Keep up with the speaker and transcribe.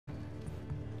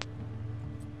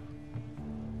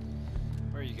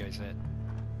you guys at?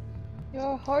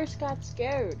 Your horse got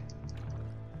scared.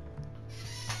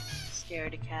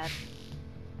 Scaredy cat.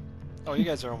 Oh, you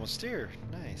guys are almost here.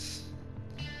 Nice.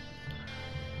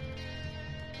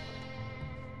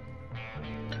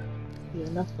 Yeah,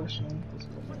 enough rushing. Let's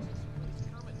go, man.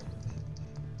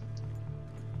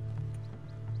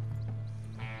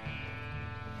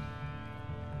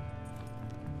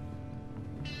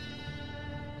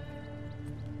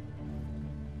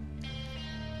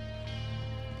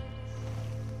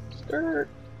 Skirt.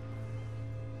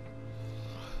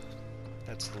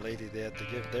 That's the lady they had to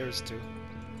give theirs to.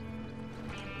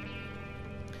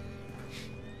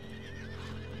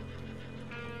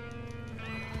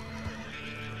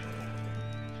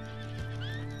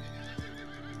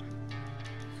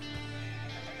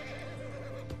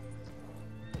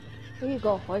 Here you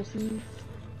go, horsey.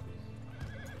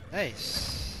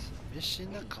 Nice.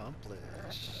 Mission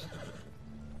accomplished.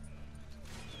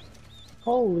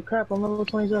 Holy crap, I'm level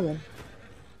 27.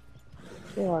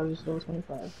 Yeah, I was level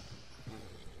 25.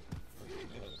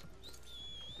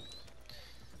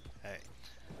 Alright.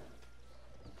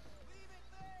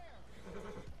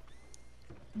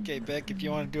 Okay, Beck, if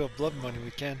you want to do a blood money, we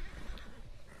can.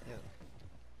 Yeah.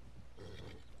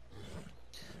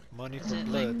 Money Is for it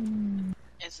blood.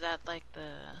 Is that like the...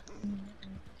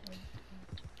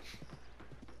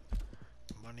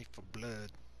 Money for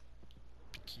blood.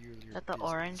 Peculiar That the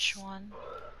business. orange one?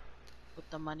 With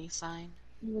the money sign?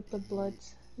 With the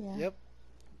bloods, yeah. Yep.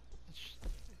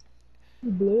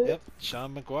 Blood. Yep.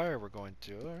 Sean McGuire we're going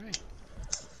to. Alright.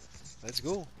 Let's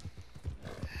go.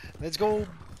 Let's go.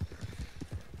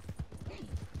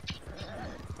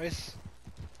 Nice.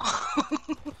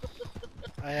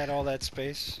 I had all that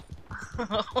space.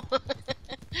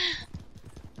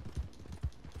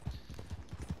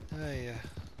 Yeah.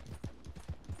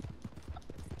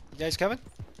 You guys coming?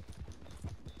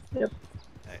 Yep.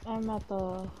 I'm at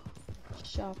the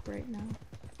shop right now.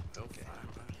 Okay.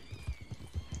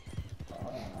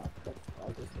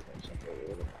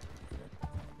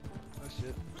 Oh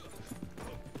shit.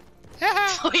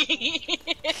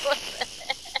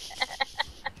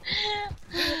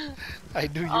 I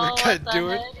knew you were gonna do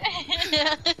it.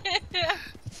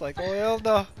 It's like, oh hell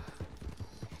no.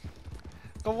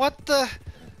 Oh, what the?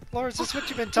 Lord, is this what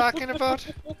you've been talking about?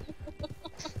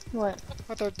 What?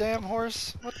 With our damn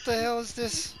horse? What the hell is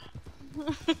this?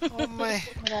 Oh my.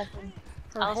 What happened?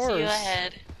 Her I'll horse. see you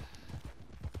ahead.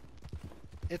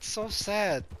 It's so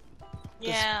sad.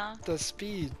 Yeah. The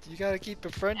speed. You gotta keep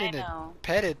befriending I it. know.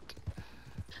 Pet it.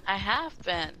 I have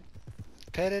been.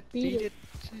 Pet it, Feed feed it.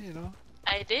 it, you know.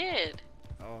 I did.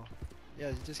 Oh. Yeah,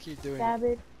 you just keep doing Stab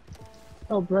it,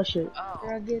 Oh, brush it. Oh.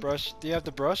 drug it. it. Brush. Do you have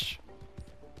the brush?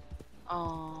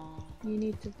 Oh. You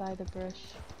need to buy the brush.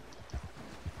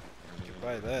 You can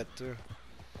buy that too.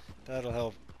 That'll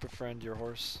help befriend your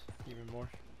horse even more.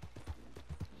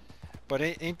 But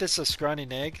ain't this a scrawny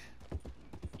nag?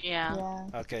 Yeah. Yeah.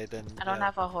 Okay, then. I don't yeah.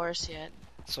 have a horse yet.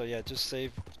 So yeah, just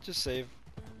save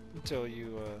until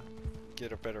you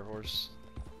get a better horse,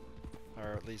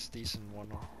 or at least decent one.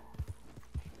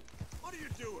 What are you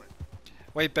doing?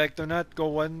 Wait, Beck, do not go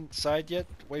one side yet.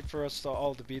 Wait for us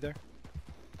all to be there.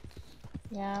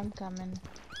 Yeah, I'm coming.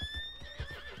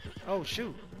 Oh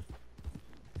shoot!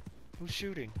 Who's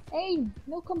shooting? Hey,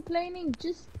 no complaining,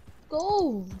 just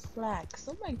go, Flax.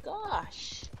 Oh my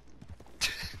gosh.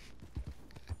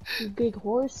 You big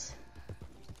horse.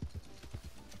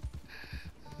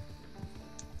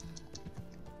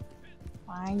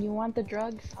 Fine, you want the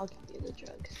drugs? I'll give you the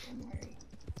drugs, don't worry.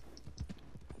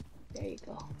 There you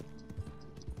go.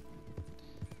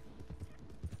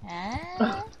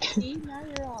 Ah, see, now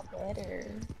you're all better.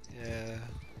 Yeah.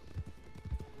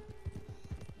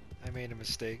 I made a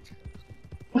mistake.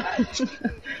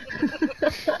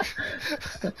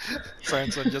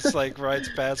 FRANSON just like rides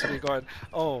past me going,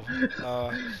 oh,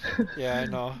 yeah, I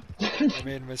know. I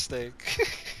made a mistake.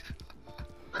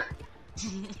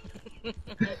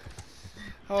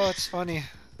 Oh, it's funny.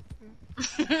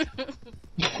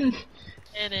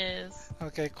 It is.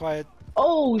 Okay, quiet.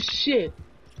 Oh shit!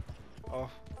 Oh,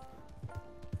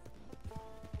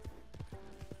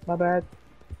 My bad.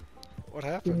 what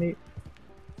Give happened? me.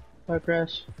 My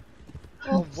crash.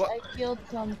 Oops, what? I killed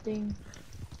something.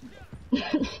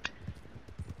 It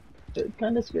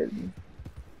kinda scared me.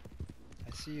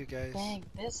 I see you guys. Dang,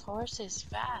 this horse is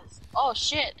fast. Oh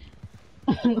shit!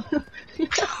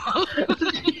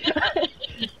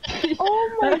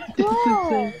 Oh my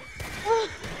god!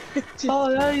 Oh,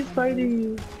 now he's fighting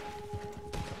you.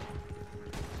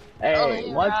 Hey,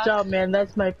 Oh, watch out, man.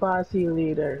 That's my posse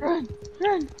leader. Run!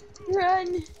 Run!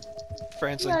 Run!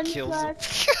 FRANSON Run, kills him.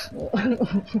 Flax.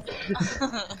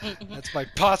 That's my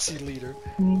posse leader.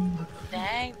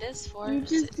 Dang, this You force.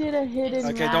 just did a hidden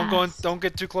Okay, rat. don't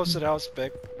get too close to the house,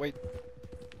 Beck. Wait.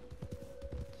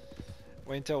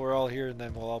 Wait until we're all here and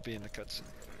then we'll all be in the cutscene.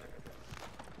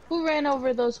 Who ran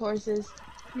over those horses?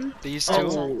 These two?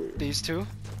 Franson. These two?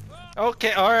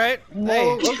 Okay, alright.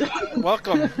 Whoa, Hey,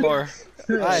 welcome, or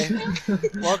hi.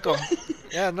 Welcome.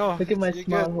 Yeah, no. Look at my you're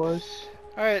smart good. horse.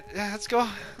 Alright, let's go.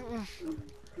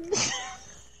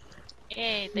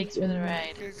 Yay, thanks for the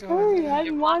ride. Get Hurry, going. I'm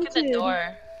You're blocking wanted. the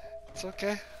door. It's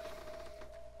okay.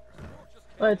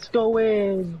 Let's go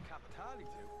in.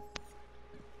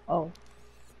 Oh,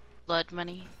 Blood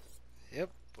money. Yep,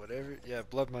 whatever. Yeah,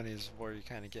 blood money is where you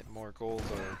kind of get more gold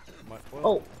or...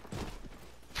 oh.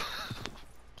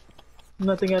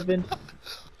 Nothing happened.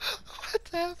 What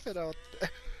happened out there?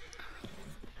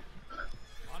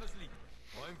 Honestly,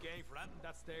 I'm game for anything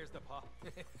that stares the pot.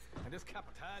 And this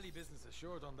Capitali business is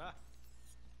sure done that.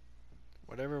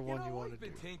 Whatever one you want I've to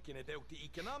do. been thinking about the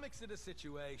economics of the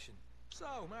situation. So,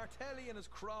 Martelli and his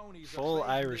cronies Full are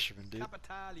trading Irishman, this dude.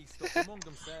 Capitali stuff among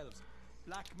themselves.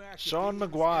 Black market Sean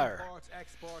deals, Maguire. imports,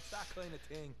 exports, that kind of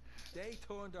thing. They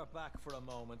turned their back for a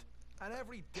moment. And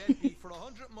every deadbeat for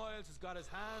 100 miles has got his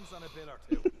hands on a bill or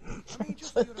two. I mean,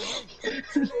 just the other night.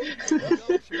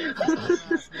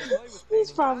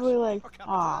 He's probably like,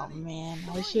 oh man,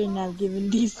 I shouldn't have given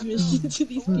these missions to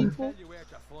these I won't people. tell you where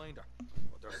to find her,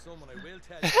 but there's someone I will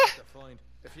tell you where to find.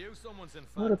 If you someone's in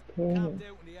What a fact pain. camped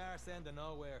out in the arse end of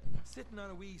nowhere, sitting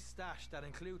on a wee stash that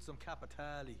includes some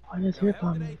Capitali. Why does Now, here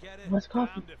how do come? they get it? What's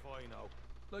coffee? Damned if I know.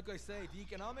 Like I say, the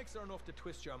economics are enough to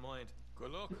twist your mind.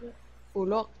 Good luck. Oh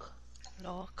look.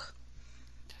 Look.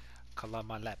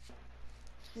 Kalamalep.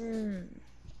 Enemies.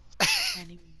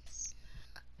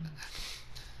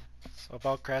 So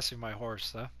about crashing my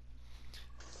horse, huh?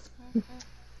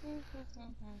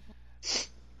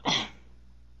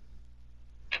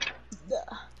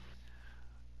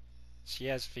 She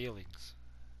has feelings.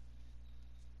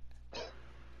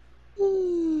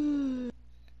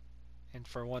 And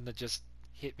for one to just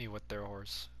hit me with their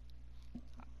horse,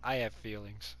 I have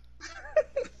feelings.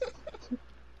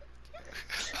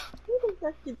 What the fuck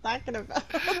are you talking about?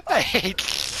 I hate.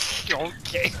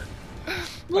 Okay.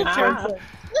 My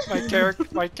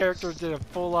character did a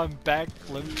full-on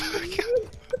backflip.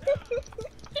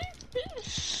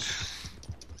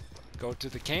 Go to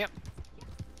the camp.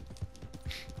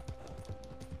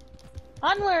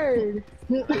 Onward!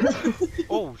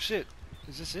 Oh shit!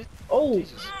 Is this it? Oh.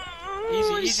 Jesus.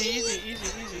 Easy.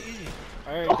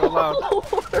 Alright, go loud.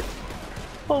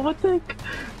 Oh, what the heck?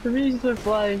 The music are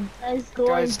flying. Nice going,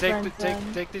 Guys,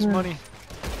 Franson. take this money.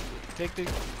 Take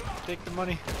the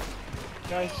money.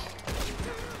 Guys.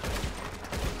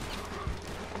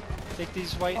 Take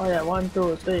these white. Oh yeah, 1,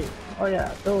 2, 3. Oh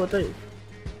yeah, 2, 3.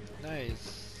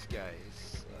 Nice,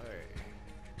 guys.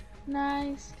 Alright.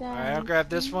 Nice guy. Alright, I'll grab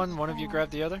this one. One of you grab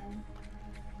the other.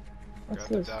 What's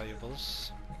Grab the this?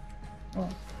 valuables. Oh.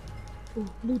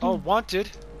 Oh, wanted?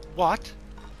 What?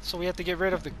 So we have to get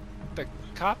rid of the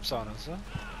cops on us, huh?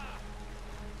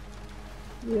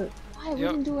 Yeah. Why? We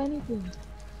Yep. didn't do anything.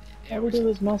 Yeah, All we do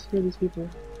is massacre these people.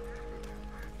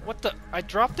 what the? I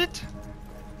dropped it?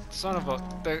 Son of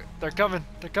a... They're coming.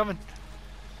 They're coming.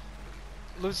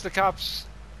 Lose the cops.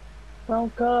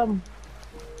 Don't come.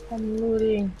 I'm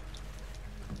looting.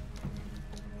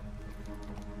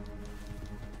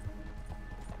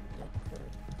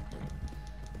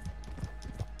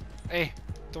 Hey,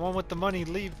 the one with the money,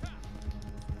 leave.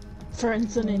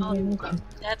 Franson and you.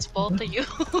 That's both of you.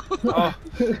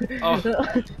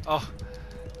 Oh.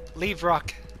 Leave,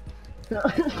 Rock.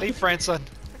 Leave, Franson.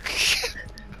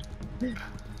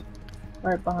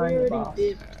 Right We behind the already boss.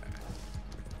 did.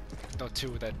 No,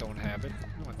 two that don't have it.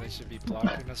 Well, they should be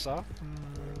blocking us off.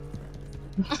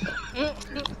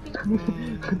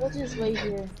 We'll just wait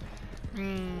here.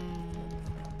 Mm.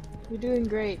 You're doing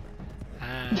great.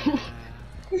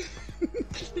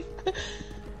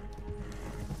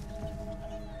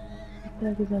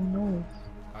 What is that noise?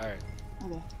 Alright,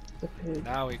 Okay. The pig.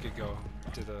 now we could go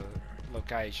to the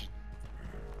location.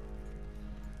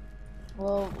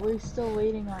 Well, we're still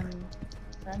waiting on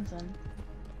Franson.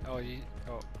 Oh,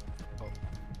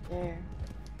 There.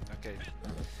 okay.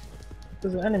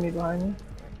 There's an enemy behind me.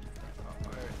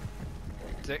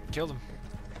 Alright. Killed him.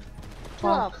 Kill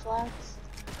up, Flax.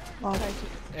 Oh.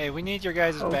 Hey, we need your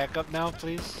guys' Oh. backup now,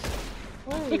 please.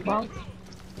 Where? Bonk.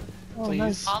 Oh, Please.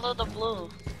 nice. Follow the blue.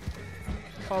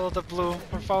 Follow the blue.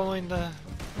 We're following the...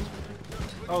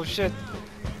 Oh shit.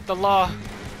 The law.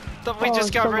 We Oh,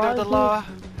 just got rid of the somebody- law.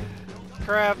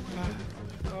 Crap.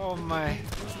 Oh my.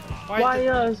 Why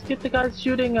us? Get the guys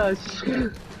shooting us.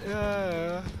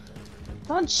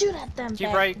 Don't shoot at them. Keep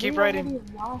Beck. right- keep We riding.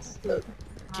 already lost it.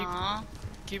 Keep- Aw.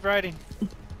 Keep riding.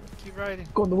 Keep riding.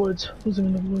 Go in the woods. Who's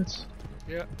in the woods?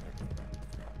 Yeah.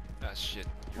 Ah, shit.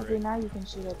 You're Okay, right. now you can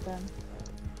shoot at them.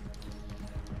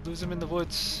 Lose him in the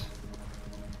woods.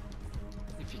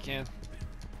 If you can.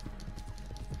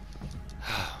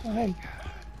 Oh Go my ahead.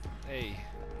 god. Hey.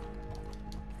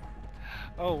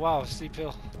 Oh wow, steep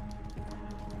hill.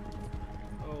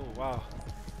 Oh wow.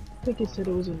 I think he said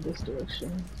it was in this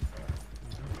direction.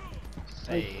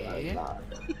 Hey. Oh, God.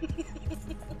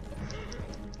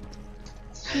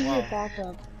 Shoot wow. it back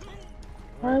up.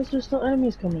 Why is there still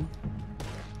enemies coming?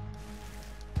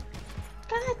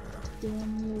 God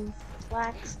damn you,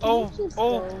 Flax. Can Oh, you just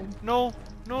oh, go? no,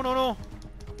 no, no, no.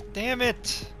 Damn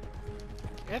it.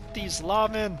 Get these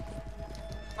lawmen.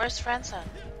 Where's FRANSON?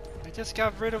 I just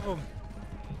got rid of them.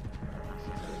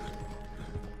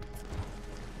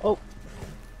 Oh,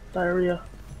 diarrhea.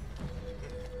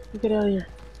 Get out of here.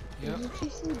 Yep. Did you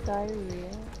see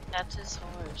diarrhea? That's his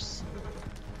horse.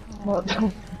 What?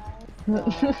 God.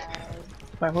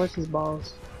 My horse's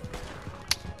balls.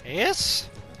 Yes?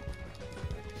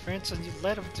 Franson, you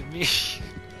led him to me.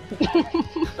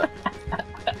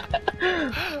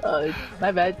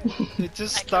 My bad. It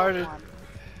just I killed started. one.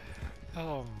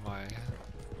 Oh my.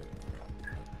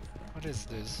 What is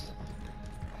this?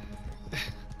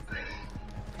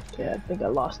 Yeah, I think I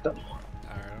lost them.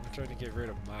 Alright, I'm trying to get rid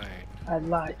of mine. I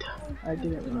lied. I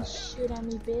didn't Don't lie. shoot at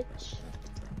me, bitch.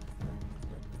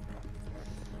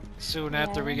 Soon Yeah,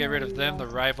 after we I get know rid of you them, the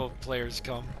lost. rival players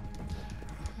come.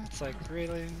 It's like,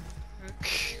 really?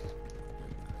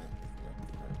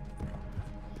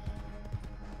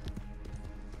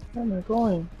 Where am I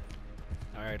going?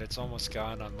 Alright, it's almost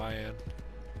gone on my end.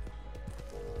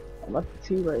 I'm at the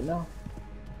T right now.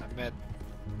 I'm at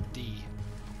D.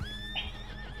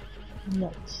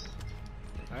 Nuts.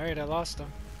 Alright, I lost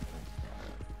them.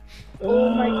 Oh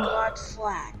my god,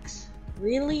 Flax.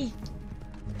 Really?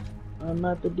 I'm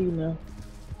at the D now.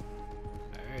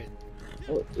 Alright.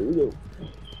 Oh, here we go.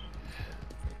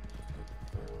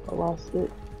 I lost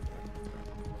it.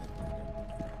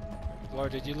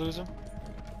 Lord, did you lose them?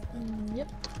 Yep.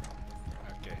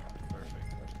 Okay, perfect.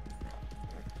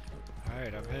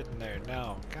 Alright, I'm heading there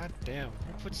now. God damn,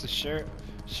 who puts the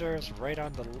sheriffs right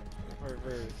on the...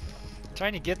 We're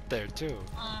trying to get there, too.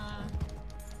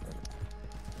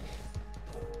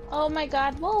 Oh my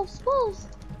god, wolves, wolves,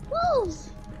 wolves!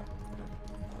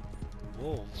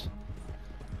 Wolves.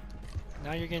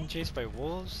 Now you're getting chased by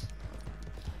wolves?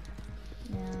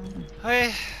 Yeah.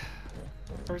 Hey!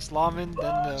 First lawmen,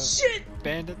 then the Shit!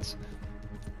 bandits.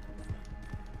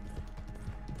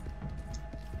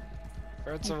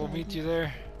 Franson will Okay. meet you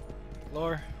there.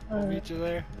 Lore, we'll meet you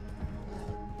there.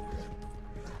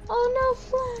 Oh no,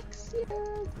 Flax,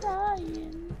 you're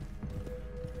dying.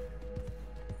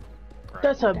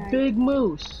 That's a Okay. big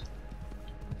moose.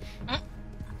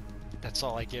 That's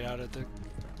all I get out of the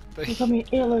Look how thing. many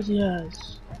antlers he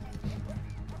has.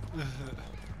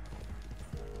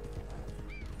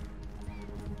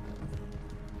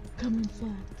 Come in,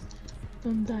 Flax.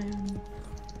 Don't die on me.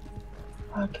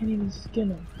 I can't even skin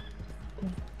him.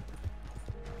 Damn.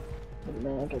 Oh,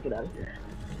 man, I gotta get out of here.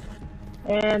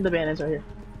 And the bandits are here.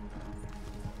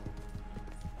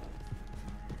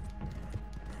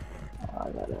 Oh, I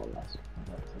got it all last.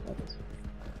 I got this.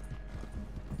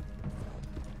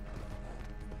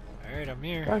 Alright, I'm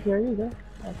here. Rocky, are you there?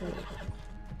 Okay.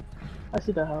 I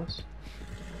see the house.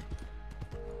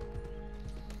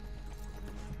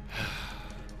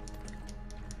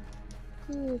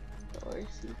 Good Dorsey,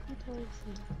 good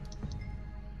Dorsey.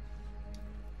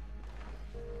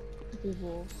 Okay,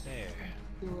 wolves. There.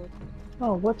 Do it.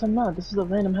 Oh, what's a nut? This is a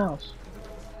random house.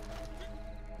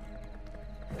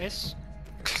 This?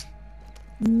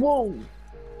 Whoa!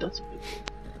 That's a big one.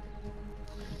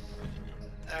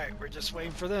 Alright, we're just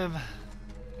waiting for them.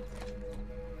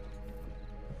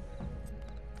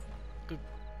 Good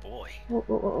boy. Whoa,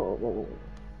 whoa, whoa, whoa, whoa.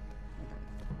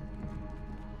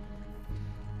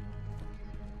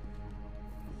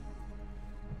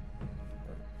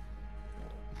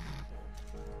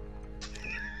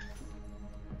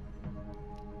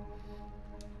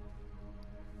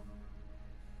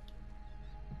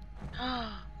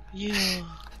 You.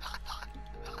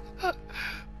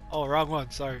 Oh, wrong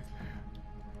one, sorry.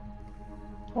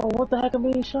 Oh, what the heck am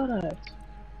I being shot at?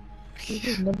 You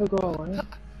just never go away.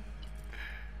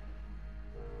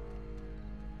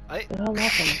 I... The hell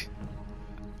happened?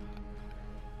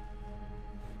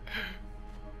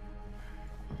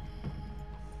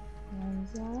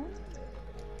 Hands on.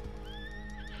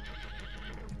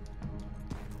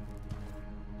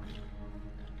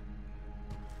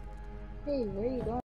 Hey, where are you going?